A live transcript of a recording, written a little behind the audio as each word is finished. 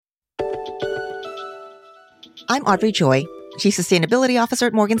I'm Audrey Choi, Chief Sustainability Officer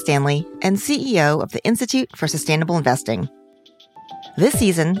at Morgan Stanley and CEO of the Institute for Sustainable Investing. This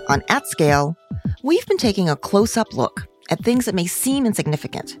season on At Scale, we've been taking a close-up look at things that may seem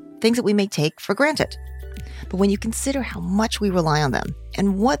insignificant, things that we may take for granted. But when you consider how much we rely on them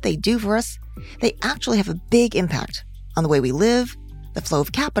and what they do for us, they actually have a big impact on the way we live, the flow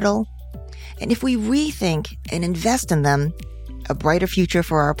of capital, and if we rethink and invest in them, a brighter future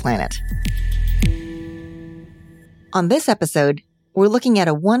for our planet. On this episode, we're looking at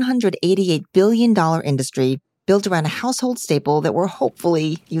a $188 billion industry built around a household staple that we're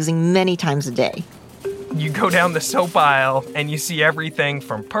hopefully using many times a day. You go down the soap aisle and you see everything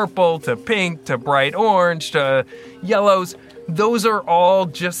from purple to pink to bright orange to yellows. Those are all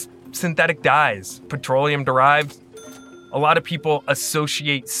just synthetic dyes, petroleum derived. A lot of people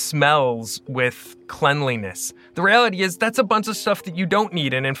associate smells with cleanliness. The reality is that's a bunch of stuff that you don't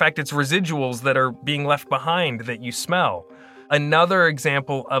need, and in fact, it's residuals that are being left behind that you smell. Another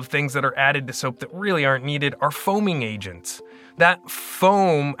example of things that are added to soap that really aren't needed are foaming agents. That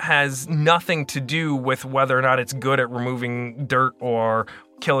foam has nothing to do with whether or not it's good at removing dirt or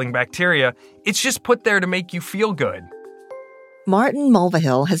killing bacteria. It's just put there to make you feel good. Martin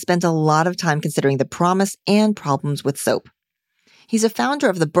Mulvihill has spent a lot of time considering the promise and problems with soap. He's a founder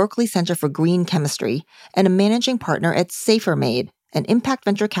of the Berkeley Center for Green Chemistry and a managing partner at Safer Made, an impact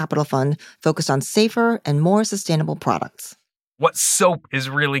venture capital fund focused on safer and more sustainable products. What soap is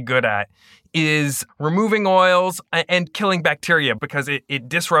really good at is removing oils and killing bacteria because it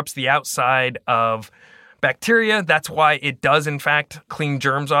disrupts the outside of bacteria. That's why it does, in fact, clean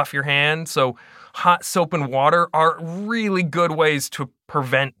germs off your hands. So hot soap and water are really good ways to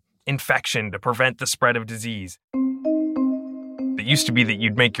prevent infection, to prevent the spread of disease. It used to be that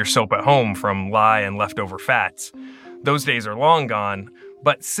you'd make your soap at home from lye and leftover fats. Those days are long gone.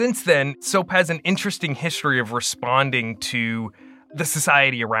 But since then, soap has an interesting history of responding to the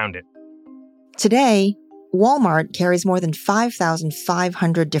society around it. Today, Walmart carries more than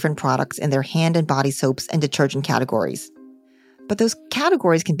 5,500 different products in their hand and body soaps and detergent categories. But those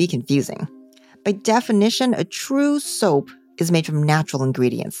categories can be confusing. By definition, a true soap is made from natural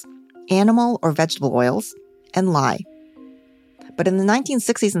ingredients, animal or vegetable oils, and lye. But in the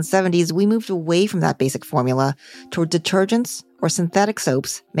 1960s and 70s, we moved away from that basic formula toward detergents or synthetic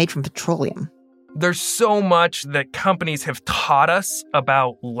soaps made from petroleum. There's so much that companies have taught us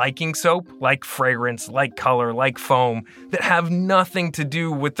about liking soap, like fragrance, like color, like foam, that have nothing to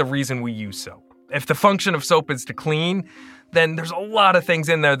do with the reason we use soap. If the function of soap is to clean, then there's a lot of things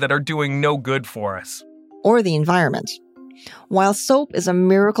in there that are doing no good for us. Or the environment. While soap is a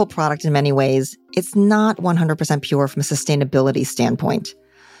miracle product in many ways, it's not 100% pure from a sustainability standpoint.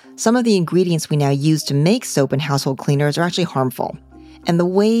 Some of the ingredients we now use to make soap and household cleaners are actually harmful. And the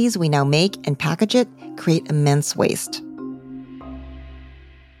ways we now make and package it create immense waste.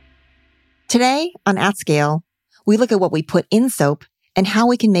 Today, on At Scale, we look at what we put in soap and how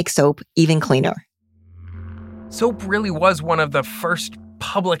we can make soap even cleaner. Soap really was one of the first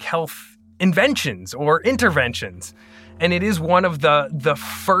public health inventions or interventions. And it is one of the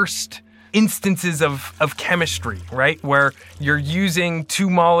first instances of chemistry, right? Where you're using two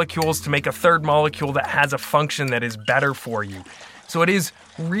molecules to make a third molecule that has a function that is better for you. So it is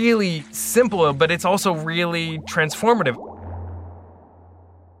really simple, but it's also really transformative.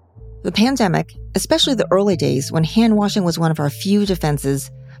 The pandemic, especially the early days when hand washing was one of our few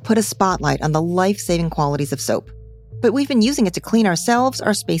defenses, put a spotlight on the life-saving qualities of soap. But we've been using it to clean ourselves,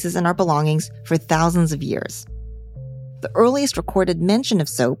 our spaces, and our belongings for thousands of years. The earliest recorded mention of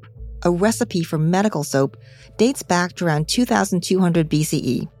soap, a recipe for medical soap, dates back to around 2200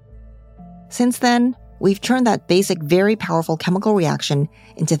 BCE. Since then, we've turned that basic, very powerful chemical reaction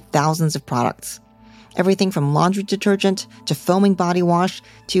into thousands of products. Everything from laundry detergent to foaming body wash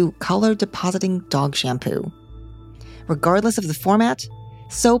to color-depositing dog shampoo. Regardless of the format,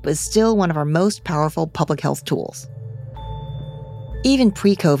 soap is still one of our most powerful public health tools. Even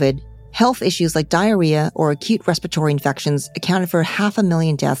pre-COVID, health issues like diarrhea or acute respiratory infections accounted for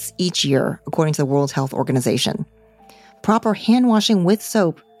 500,000 deaths each year, according to the World Health Organization. Proper hand washing with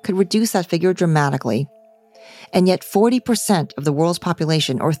soap could reduce that figure dramatically. And yet 40% of the world's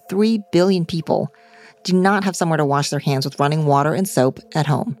population, or 3 billion people, do not have somewhere to wash their hands with running water and soap at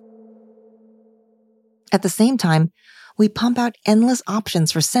home. At the same time, we pump out endless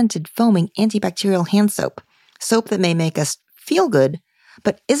options for scented, foaming, antibacterial hand soap that may make us feel good,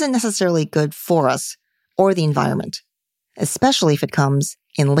 but isn't necessarily good for us or the environment, especially if it comes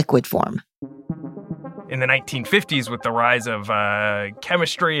in liquid form. In the 1950s, with the rise of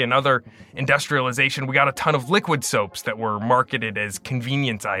chemistry and other industrialization, we got a ton of liquid soaps that were marketed as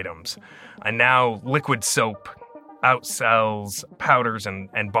convenience items. And now liquid soap outsells powders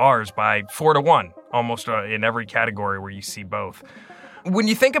and bars by 4-1, almost in every category where you see both. When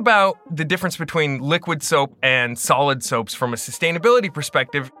you think about the difference between liquid soap and solid soaps from a sustainability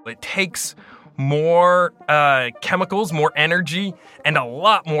perspective, it takes more chemicals, more energy, and a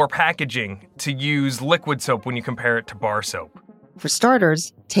lot more packaging to use liquid soap when you compare it to bar soap. For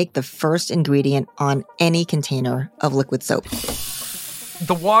starters, take the first ingredient on any container of liquid soap.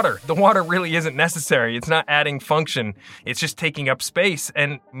 The water. The water really isn't necessary. It's not adding function. It's just taking up space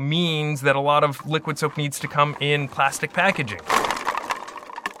and means that a lot of liquid soap needs to come in plastic packaging.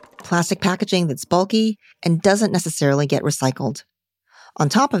 Plastic packaging that's bulky and doesn't necessarily get recycled. On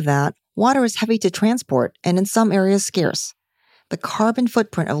top of that, water is heavy to transport and in some areas scarce. The carbon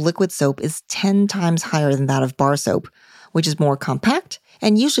footprint of liquid soap is 10 times higher than that of bar soap, which is more compact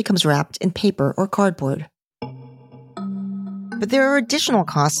and usually comes wrapped in paper or cardboard. But there are additional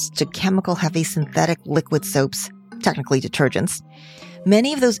costs to chemical-heavy synthetic liquid soaps, technically detergents.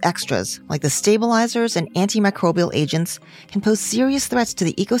 Many of those extras, like the stabilizers and antimicrobial agents, can pose serious threats to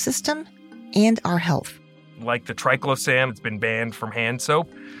the ecosystem and our health. Like the triclosan, it's been banned from hand soap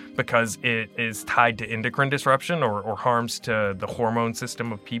because it is tied to endocrine disruption or harms to the hormone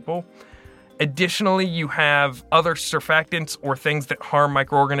system of people. Additionally, you have other surfactants or things that harm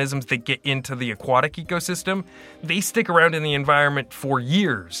microorganisms that get into the aquatic ecosystem. They stick around in the environment for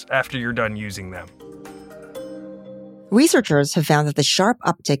years after you're done using them. Researchers have found that the sharp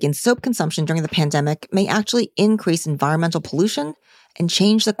uptick in soap consumption during the pandemic may actually increase environmental pollution and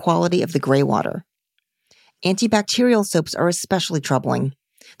change the quality of the gray water. Antibacterial soaps are especially troubling.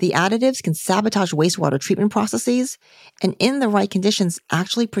 The additives can sabotage wastewater treatment processes and, in the right conditions,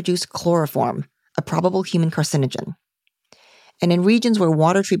 actually produce chloroform, a probable human carcinogen. And in regions where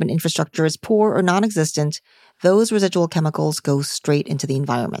water treatment infrastructure is poor or non-existent, those residual chemicals go straight into the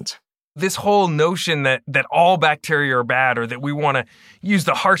environment. This whole notion that all bacteria are bad or that we want to use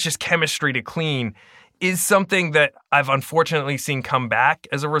the harshest chemistry to clean is something that I've unfortunately seen come back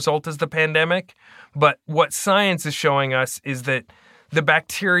as a result of the pandemic. But what science is showing us is that the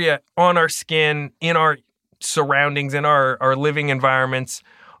bacteria on our skin, in our surroundings, in our living environments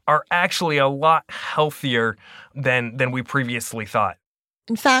are actually a lot healthier than we previously thought.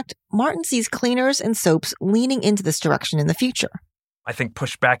 In fact, Martin sees cleaners and soaps leaning into this direction in the future. I think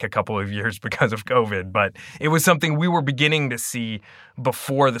pushed back a couple of years because of COVID, but it was something we were beginning to see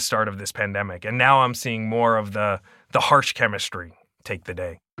before the start of this pandemic. And now I'm seeing more of the harsh chemistry take the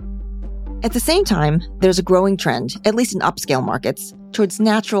day. At the same time, there's a growing trend, at least in upscale markets, towards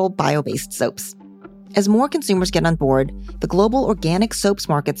natural bio-based soaps. As more consumers get on board, the global organic soaps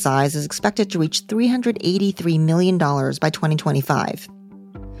market size is expected to reach $383 million by 2025.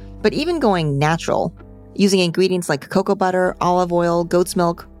 But even going natural, using ingredients like cocoa butter, olive oil, goat's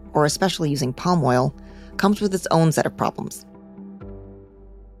milk, or especially using palm oil, comes with its own set of problems.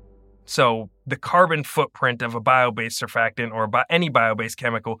 So the carbon footprint of a bio-based surfactant or any bio-based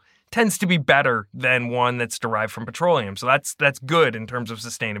chemical tends to be better than one that's derived from petroleum. So that's good in terms of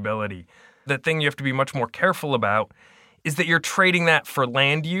sustainability. The thing you have to be much more careful about is that you're trading that for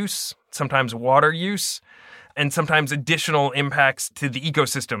land use, sometimes water use, and sometimes additional impacts to the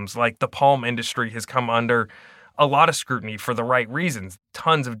ecosystems, like the palm industry has come under a lot of scrutiny for the right reasons,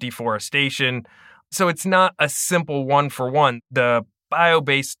 tons of deforestation. So it's not a simple one-for-one. The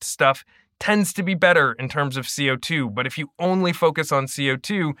bio-based stuff tends to be better in terms of CO2, but if you only focus on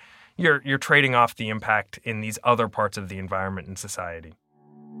CO2, you're trading off the impact in these other parts of the environment and society.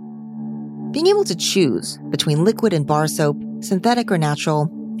 Being able to choose between liquid and bar soap, synthetic or natural,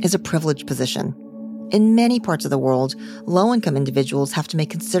 is a privileged position. In many parts of the world, low-income individuals have to make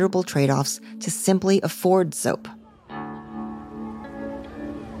considerable trade-offs to simply afford soap.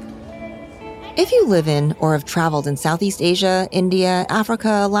 If you live in or have traveled in Southeast Asia, India,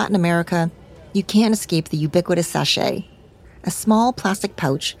 Africa, Latin America, you can't escape the ubiquitous sachet, a small plastic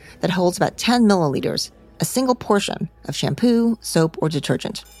pouch that holds about 10 milliliters, a single portion of shampoo, soap, or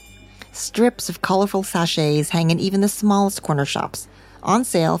detergent. Strips of colorful sachets hang in even the smallest corner shops, on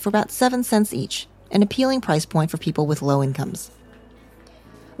sale for about 7 cents each, an appealing price point for people with low incomes.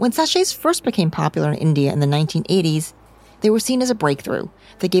 When sachets first became popular in India in the 1980s, they were seen as a breakthrough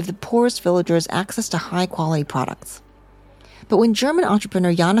that gave the poorest villagers access to high-quality products. But when German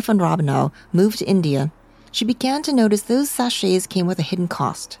entrepreneur Jana von Rabenau moved to India, she began to notice those sachets came with a hidden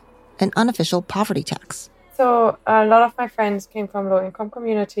cost, an unofficial poverty tax. So a lot of my friends came from low-income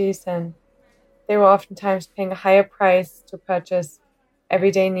communities, and they were oftentimes paying a higher price to purchase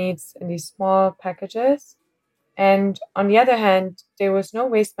everyday needs in these small packages. And on the other hand, there was no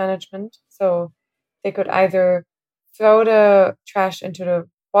waste management, so they could either throw the trash into the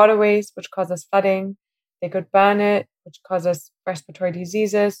waterways, which causes flooding. they could burn it, which causes respiratory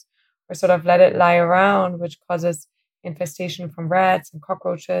diseases, or sort of let it lie around, which causes infestation from rats and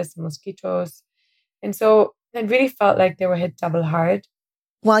cockroaches and mosquitoes. And so it really felt like they were hit double hard.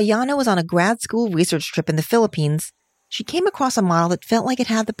 While Jana was on a grad school research trip in the Philippines, she came across a model that felt like it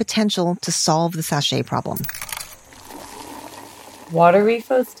had the potential to solve the sachet problem. Water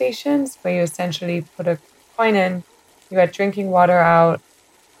refill stations, where you essentially put a coin in, you get drinking water out,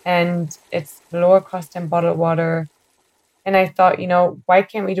 and it's lower cost than bottled water. And I thought, why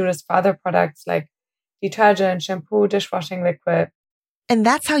can't we do this for other products like detergent, shampoo, dishwashing liquid? And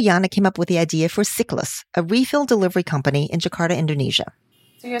that's how Jana came up with the idea for Cyclus, a refill delivery company in Jakarta, Indonesia.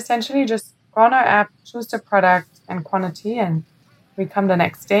 So you essentially just go on our app, choose the product and quantity, and we come the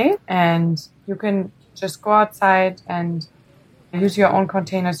next day, and you can just go outside and use your own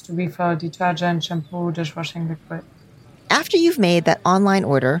containers to refill detergent, shampoo, dishwashing liquid. After you've made that online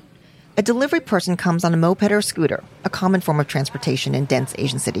order, a delivery person comes on a moped or scooter, a common form of transportation in dense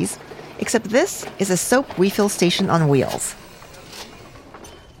Asian cities, except this is a soap refill station on wheels.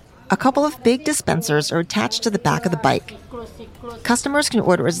 A couple of big dispensers are attached to the back of the bike. Customers can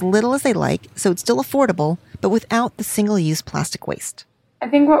order as little as they like, so it's still affordable, but without the single-use plastic waste. I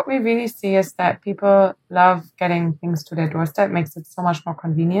think what we really see is that people love getting things to their doorstep. It makes it so much more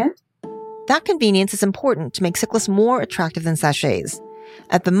convenient. That convenience is important to make Cyclus more attractive than sachets.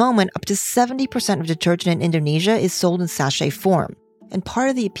 At the moment, up to 70% of detergent in Indonesia is sold in sachet form. And part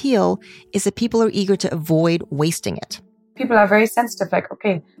of the appeal is that people are eager to avoid wasting it. People are very sensitive, like,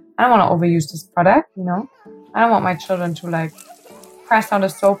 okay, I don't want to overuse this product, I don't want my children to press on the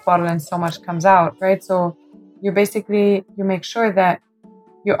soap bottle and so much comes out, right? So you make sure that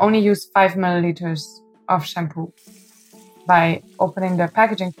you only use 5 milliliters of shampoo by opening the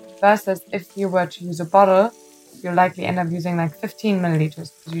packaging, versus if you were to use a bottle, you'll likely end up using 15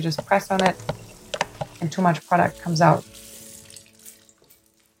 milliliters because you just press on it and too much product comes out.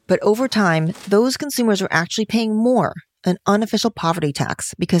 But over time, those consumers are actually paying more, an unofficial poverty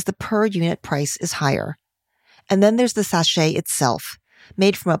tax, because the per unit price is higher. And then there's the sachet itself,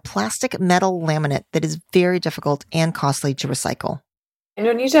 made from a plastic metal laminate that is very difficult and costly to recycle.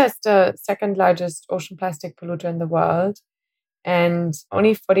 Indonesia is the second largest ocean plastic polluter in the world, and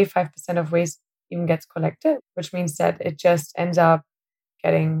only 45% of waste even gets collected, which means that it just ends up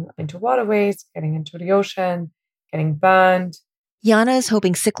getting into waterways, getting into the ocean, getting burned. Jana is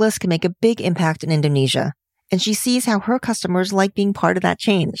hoping Cyclus can make a big impact in Indonesia, and she sees how her customers like being part of that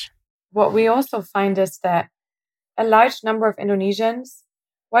change. What we also find is that a large number of Indonesians,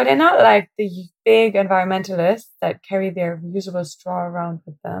 while they're not like the big environmentalists that carry their reusable straw around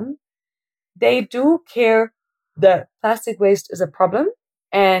with them, they do care that plastic waste is a problem,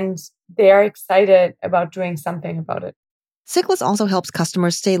 and they are excited about doing something about it. Cyclus also helps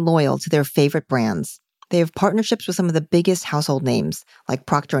customers stay loyal to their favorite brands. They have partnerships with some of the biggest household names, like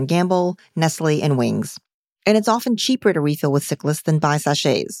Procter & Gamble, Nestle, and Wings. And it's often cheaper to refill with Cyclus than buy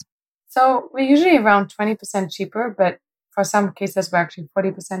sachets. So we're usually around 20% cheaper, but for some cases, we're actually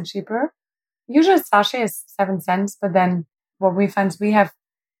 40% cheaper. Usually a sachet is 7 cents, but then what we find is we have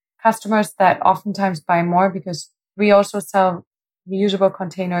customers that oftentimes buy more because we also sell reusable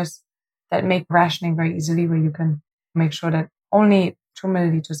containers that make rationing very easily, where you can make sure that only 2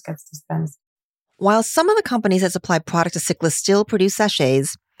 milliliters gets dispensed. While some of the companies that supply product to Cyclus still produce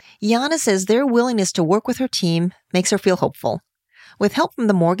sachets, Jana says their willingness to work with her team makes her feel hopeful. With help from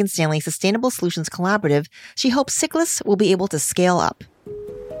the Morgan Stanley Sustainable Solutions Collaborative, she hopes Cyclus will be able to scale up.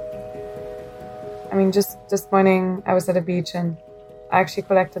 I mean, just this morning, I was at a beach and I actually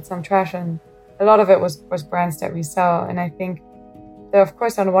collected some trash, and a lot of it was brands that we sell. And I think that, of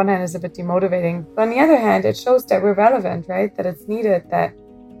course, on one hand is a bit demotivating, but on the other hand, it shows that we're relevant, right? That it's needed, that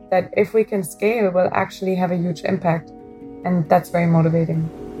if we can scale, we'll actually have a huge impact. And that's very motivating.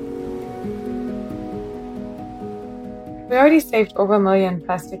 We already saved over 1 million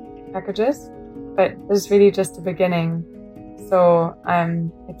plastic packages, but this is really just the beginning. So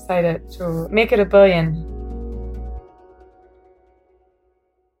I'm excited to make it 1 billion.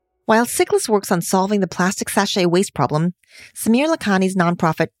 While Cyclus works on solving the plastic sachet waste problem, Samir Lakhani's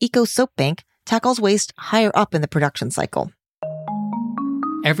nonprofit Eco Soap Bank tackles waste higher up in the production cycle.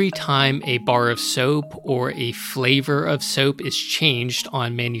 Every time a bar of soap or a flavor of soap is changed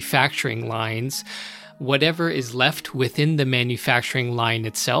on manufacturing lines, whatever is left within the manufacturing line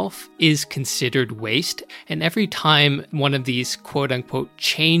itself is considered waste. And every time one of these quote-unquote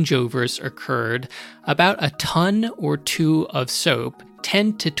changeovers occurred, about a ton or two of soap,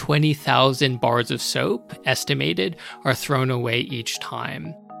 10 to 20,000 bars of soap, estimated, are thrown away each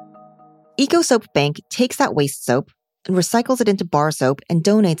time. Eco Soap Bank takes that waste soap, and recycles it into bar soap and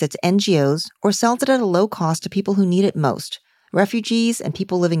donates it to NGOs or sells it at a low cost to people who need it most, refugees and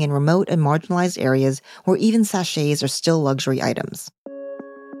people living in remote and marginalized areas where even sachets are still luxury items.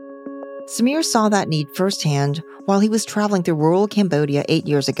 Samir saw that need firsthand while he was traveling through rural Cambodia 8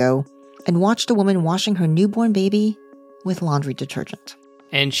 years ago and watched a woman washing her newborn baby with laundry detergent.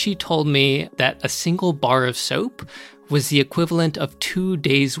 And she told me that a single bar of soap was the equivalent of 2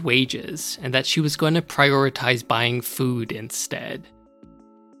 days' wages, and that she was going to prioritize buying food instead.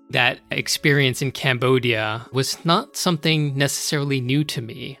 That experience in Cambodia was not something necessarily new to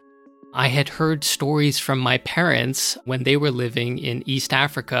me. I had heard stories from my parents when they were living in East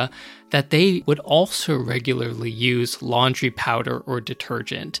Africa that they would also regularly use laundry powder or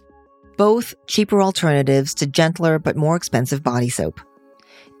detergent. Both cheaper alternatives to gentler but more expensive body soap.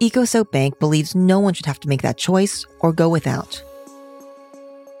 EcoSoap Bank believes no one should have to make that choice or go without.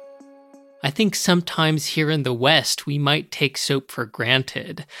 I think sometimes here in the West, we might take soap for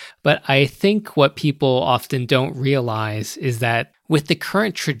granted. But I think what people often don't realize is that with the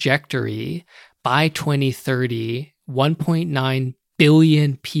current trajectory, by 2030, 1.9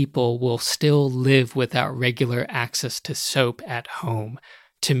 billion people will still live without regular access to soap at home.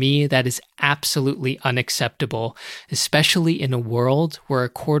 To me, that is absolutely unacceptable, especially in a world where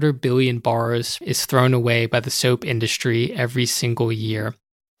 250 million bars is thrown away by the soap industry every single year.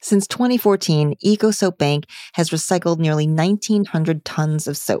 Since 2014, EcoSoap Bank has recycled nearly 1,900 tons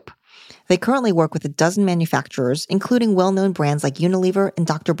of soap. They currently work with a dozen manufacturers, including well-known brands like Unilever and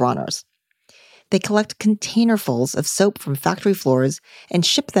Dr. Bronner's. They collect containerfuls of soap from factory floors and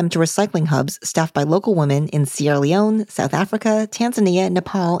ship them to recycling hubs staffed by local women in Sierra Leone, South Africa, Tanzania,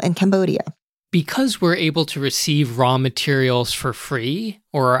 Nepal, and Cambodia. Because we're able to receive raw materials for free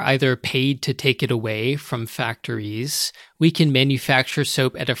or are either paid to take it away from factories, we can manufacture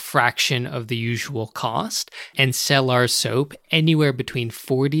soap at a fraction of the usual cost and sell our soap anywhere between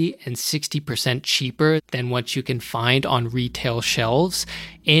 40 and 60% cheaper than what you can find on retail shelves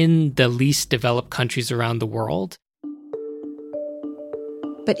in the least developed countries around the world.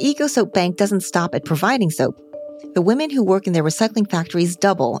 But EcoSoap Bank doesn't stop at providing soap. The women who work in their recycling factories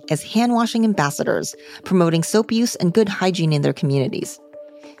double as hand-washing ambassadors, promoting soap use and good hygiene in their communities.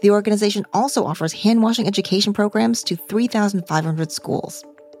 The organization also offers hand-washing education programs to 3,500 schools.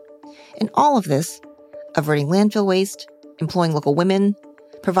 And all of this, averting landfill waste, employing local women,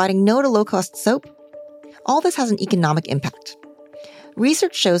 providing no to low-cost soap, all this has an economic impact.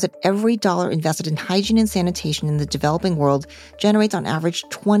 Research shows that every dollar invested in hygiene and sanitation in the developing world generates on average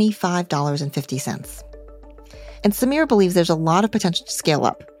 $25.50. And Samir believes there's a lot of potential to scale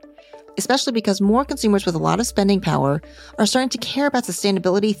up, especially because more consumers with a lot of spending power are starting to care about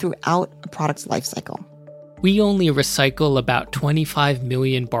sustainability throughout a product's life cycle. We only recycle about 25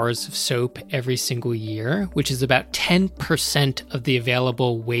 million bars of soap every single year, which is about 10% of the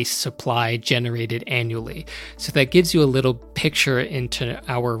available waste supply generated annually. So that gives you a little picture into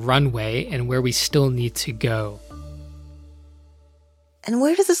our runway and where we still need to go. And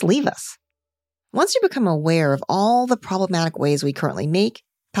where does this leave us? Once you become aware of all the problematic ways we currently make,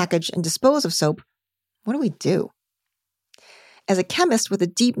 package, and dispose of soap, what do? As a chemist with a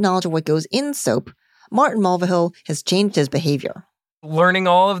deep knowledge of what goes in soap, Martin Mulvihill has changed his behavior. Learning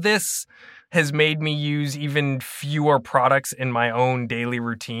all of this has made me use even fewer products in my own daily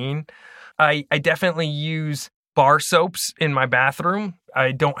routine. I definitely use bar soaps in my bathroom.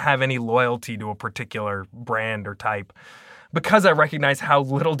 I don't have any loyalty to a particular brand or type, because I recognize how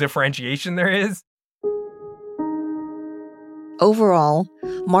little differentiation there is. Overall,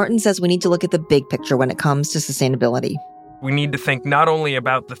 Martin says we need to look at the big picture when it comes to sustainability. We need to think not only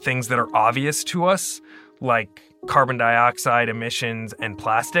about the things that are obvious to us, like carbon dioxide emissions and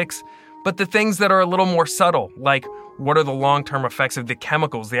plastics, but the things that are a little more subtle, like what are the long-term effects of the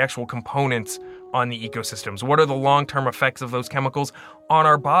chemicals, the actual components on the ecosystems? What are the long-term effects of those chemicals on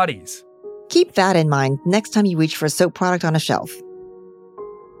our bodies? Keep that in mind next time you reach for a soap product on a shelf.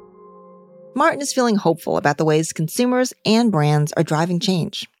 Martin is feeling hopeful about the ways consumers and brands are driving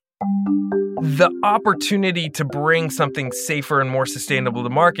change. The opportunity to bring something safer and more sustainable to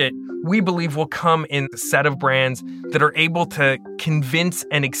market, we believe will come in a set of brands that are able to convince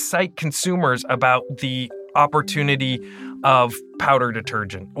and excite consumers about the opportunity of powder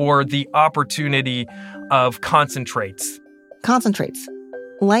detergent or the opportunity of concentrates. Concentrates.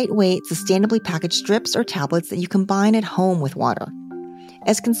 Lightweight, sustainably packaged strips or tablets that you combine at home with water.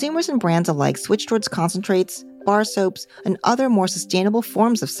 As consumers and brands alike switch towards concentrates, bar soaps, and other more sustainable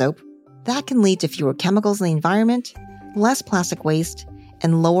forms of soap, that can lead to fewer chemicals in the environment, less plastic waste,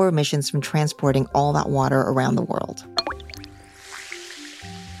 and lower emissions from transporting all that water around the world.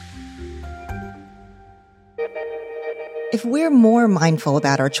 If we're more mindful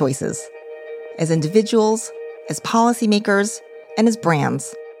about our choices, as individuals, as policymakers, and as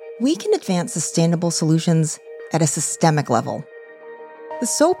brands, we can advance sustainable solutions at a systemic level. The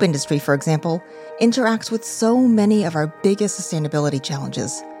soap industry, for example, interacts with so many of our biggest sustainability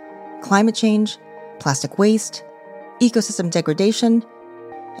challenges: climate change, plastic waste, ecosystem degradation,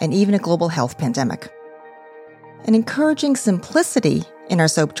 and even a global health pandemic. And encouraging simplicity in our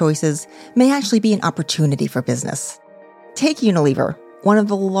soap choices may actually be an opportunity for business. Take Unilever, one of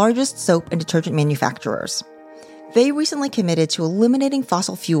the largest soap and detergent manufacturers. They recently committed to eliminating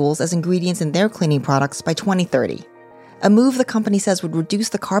fossil fuels as ingredients in their cleaning products by 2030, a move the company says would reduce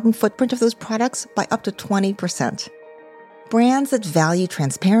the carbon footprint of those products by up to 20%. Brands that value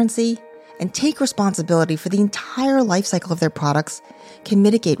transparency and take responsibility for the entire life cycle of their products can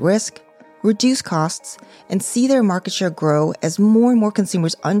mitigate risk, reduce costs, and see their market share grow as more and more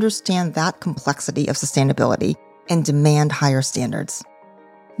consumers understand that complexity of sustainability and demand higher standards.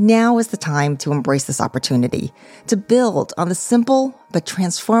 Now is the time to embrace this opportunity, to build on the simple but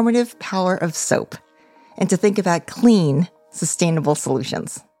transformative power of soap, and to think about clean, sustainable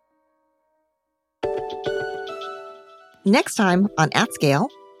solutions. Next time on At Scale,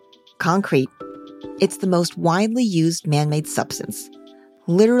 concrete. It's the most widely used man-made substance,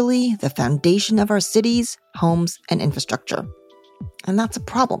 literally the foundation of our cities, homes, and infrastructure. And that's a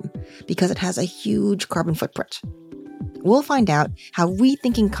problem because it has a huge carbon footprint. We'll find out how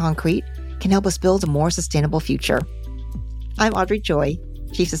rethinking concrete can help us build a more sustainable future. I'm Audrey Choi,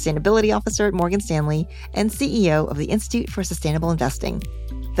 Chief Sustainability Officer at Morgan Stanley and CEO of the Institute for Sustainable Investing.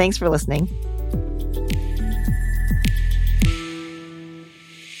 Thanks for listening.